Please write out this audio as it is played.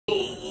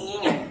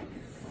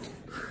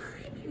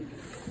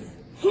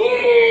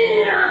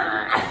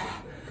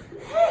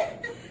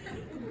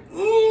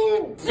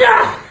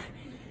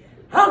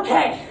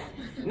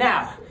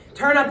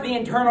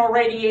internal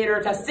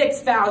radiator to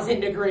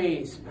 6,000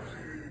 degrees.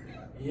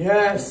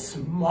 Yes,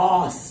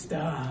 master.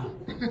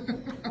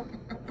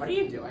 What are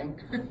you doing?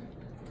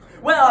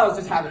 Well, I was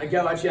just having a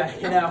go at you,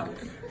 you know.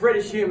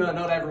 British humor,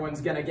 not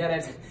everyone's gonna get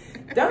it.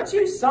 Don't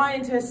you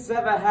scientists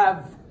ever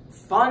have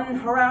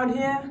fun around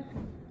here?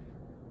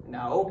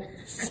 No.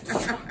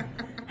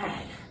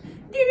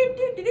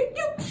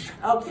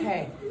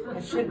 Okay,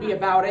 that should be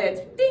about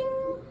it. Ding!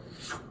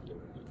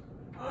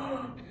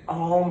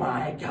 Oh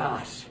my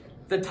gosh,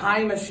 the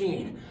time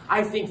machine.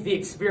 I think the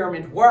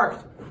experiment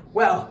worked.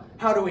 Well,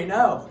 how do we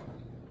know?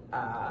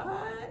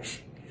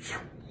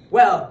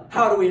 Well,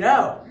 how do we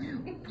know?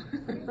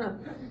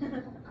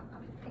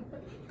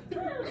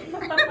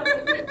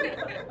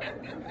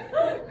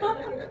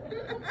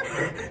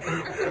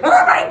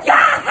 Oh my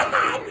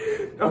God!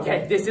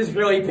 Okay, this is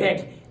really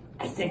big.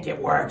 I think it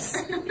works.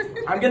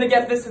 I'm gonna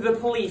get this to the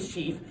police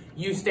chief.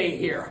 You stay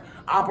here.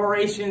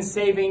 Operation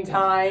Saving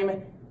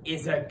Time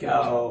is a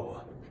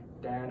go.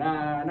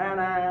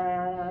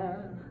 Da-na-na-na.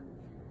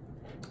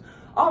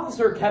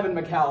 Officer Kevin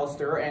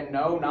McAllister, and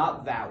no,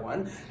 not that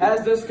one,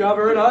 has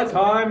discovered a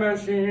time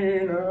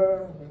machine.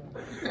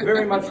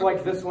 Very much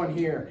like this one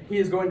here. He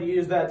is going to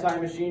use that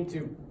time machine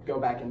to go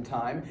back in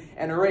time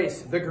and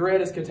erase the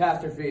greatest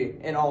catastrophe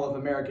in all of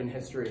American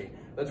history.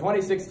 The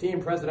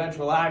 2016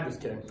 presidential, I'm just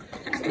kidding.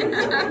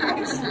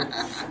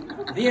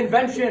 The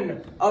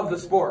invention of the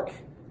spork.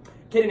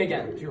 Kidding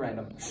again, too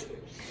random.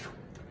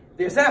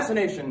 The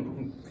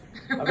assassination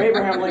of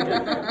Abraham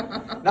Lincoln.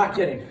 Not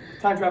kidding.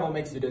 Time travel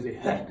makes you dizzy.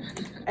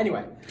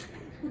 Anyway,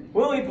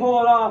 will he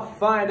pull it off?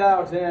 Find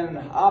out in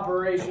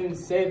Operation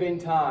Saving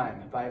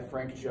Time by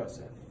Frank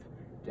Joseph.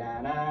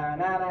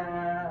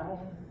 Da-na-na-na.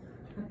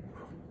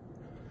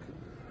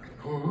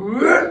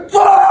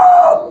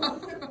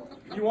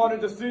 You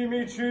wanted to see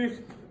me, Chief?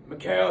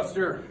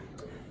 McAllister,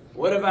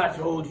 what have I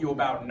told you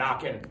about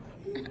knocking?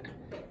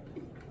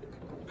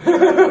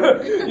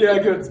 Yeah,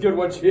 good, it's good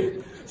one,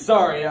 Chief.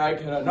 Sorry, I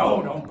can,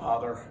 no, don't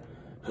bother.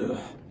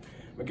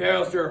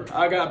 McAllister,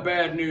 I got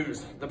bad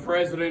news. The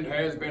president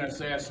has been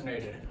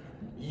assassinated.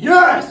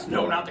 Yes!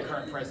 No, not the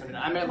current president.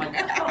 I meant like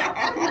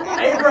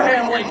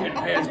Abraham Lincoln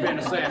has been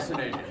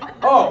assassinated.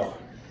 Oh,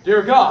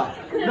 dear God,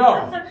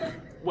 no.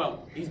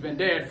 Well, he's been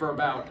dead for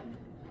about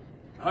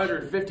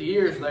 150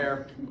 years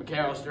there,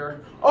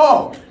 McAllister.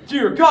 Oh,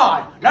 dear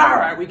God. All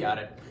right, we got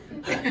it.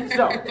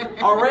 So,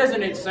 our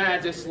resident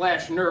scientist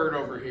slash nerd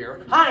over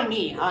here, I'm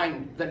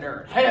the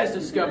nerd, has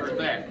discovered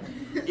that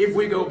if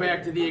we go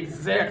back to the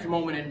exact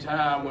moment in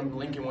time when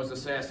Lincoln was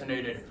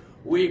assassinated,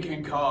 we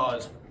can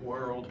cause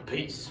world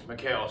peace,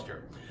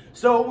 McAllister.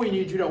 So we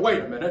need you to, wait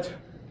a minute.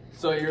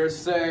 So you're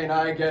saying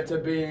I get to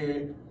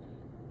be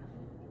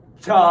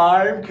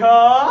time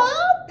cop?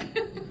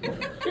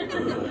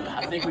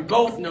 I think we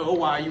both know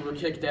why you were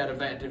kicked out of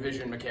that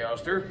division,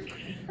 McAllister.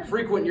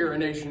 Frequent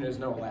urination is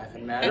no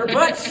laughing matter,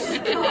 but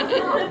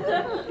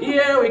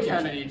yeah, we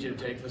kind of need you to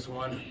take this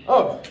one.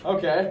 Oh,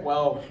 okay.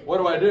 Well, what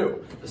do I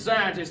do? The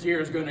scientist here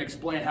is going to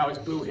explain how his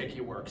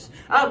boohickey works.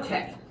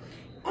 Okay.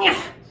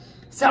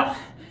 So,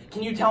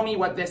 can you tell me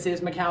what this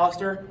is,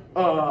 McAllister?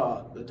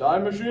 The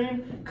time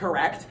machine?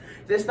 Correct.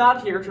 This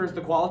knob here turns the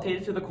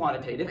qualitative to the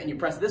quantitative, and you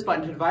press this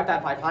button to divide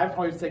that by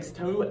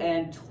 5.62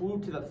 and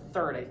 2 to the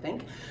third, I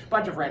think.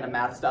 Bunch of random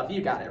math stuff.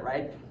 You got it,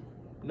 right?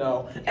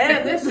 No.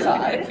 And this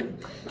side,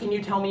 can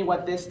you tell me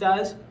what this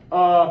does?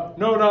 No,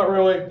 not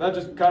really. That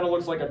just kind of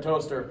looks like a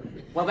toaster.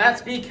 Well,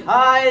 that's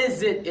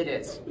because it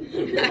is.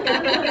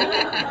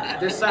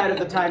 This side of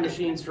the time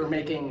machine's for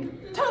making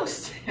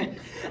toast.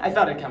 I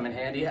thought it'd come in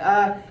handy.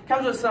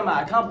 Comes with some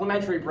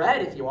complimentary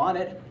bread if you want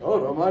it. Oh,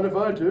 don't mind if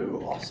I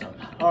do. Awesome.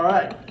 All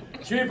right.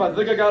 Chief, I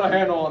think I got a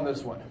handle on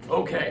this one.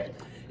 Okay.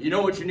 You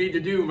know what you need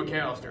to do,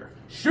 McAllister?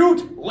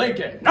 Shoot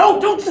Lincoln. No,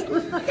 don't.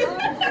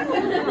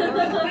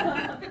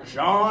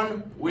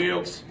 John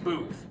Wilkes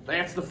Booth.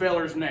 That's the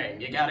feller's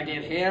name. You gotta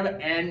get him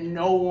and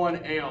no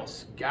one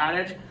else. Got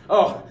it?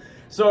 Oh,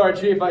 sorry,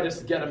 Chief. I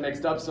just get them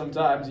mixed up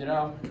sometimes, you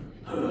know.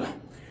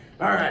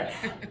 All right.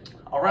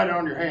 I'll write it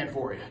on your hand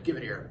for you. Give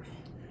it here.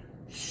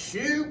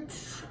 Shoot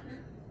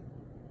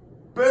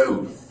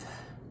Booth.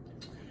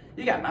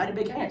 You got mighty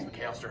big hands,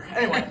 McAllister.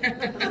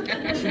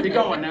 Anyway, should be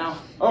going now.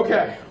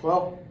 Okay,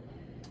 well,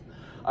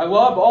 I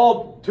love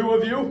all two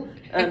of you,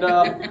 and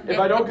if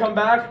I don't come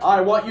back,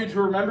 I want you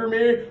to remember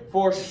me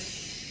for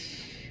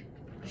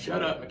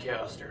Shut up,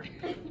 McAllister.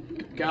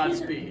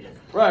 Godspeed.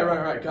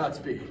 Right,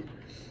 Godspeed.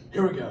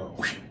 Here we go.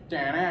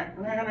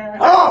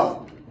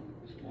 Oh!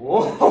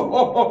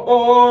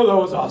 Whoa, that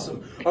was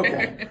awesome.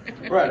 Okay,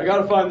 right, I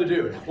gotta find the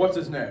dude. What's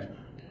his name?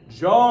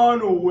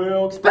 John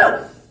Wilkes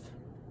Booth.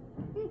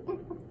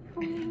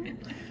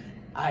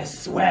 I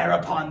swear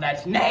upon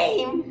that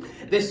name,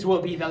 this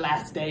will be the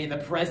last day the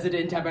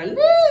president ever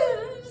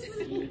lives.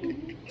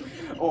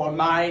 Or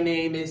my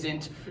name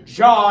isn't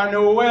John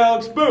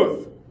Wilkes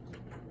Booth.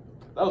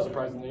 That was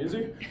surprisingly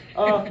easy.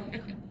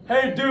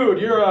 Hey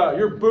dude,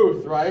 you're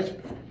Booth, right?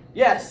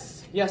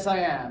 Yes, I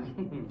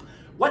am.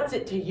 What's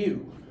it to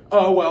you?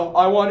 Oh, well,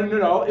 I wanted to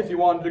know if you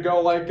wanted to go,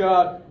 like,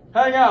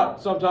 hang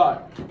out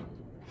sometime.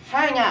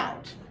 hang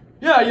out.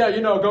 Yeah,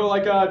 you know, go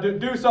like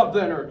do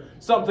something or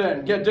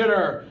something, get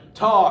dinner,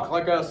 talk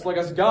like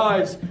us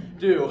guys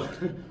do.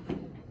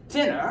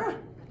 Dinner?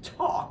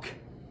 Talk?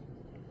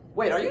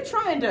 Wait, are you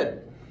trying to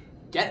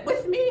get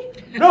with me?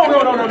 No.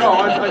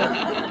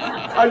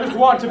 I just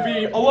want to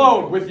be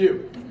alone with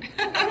you.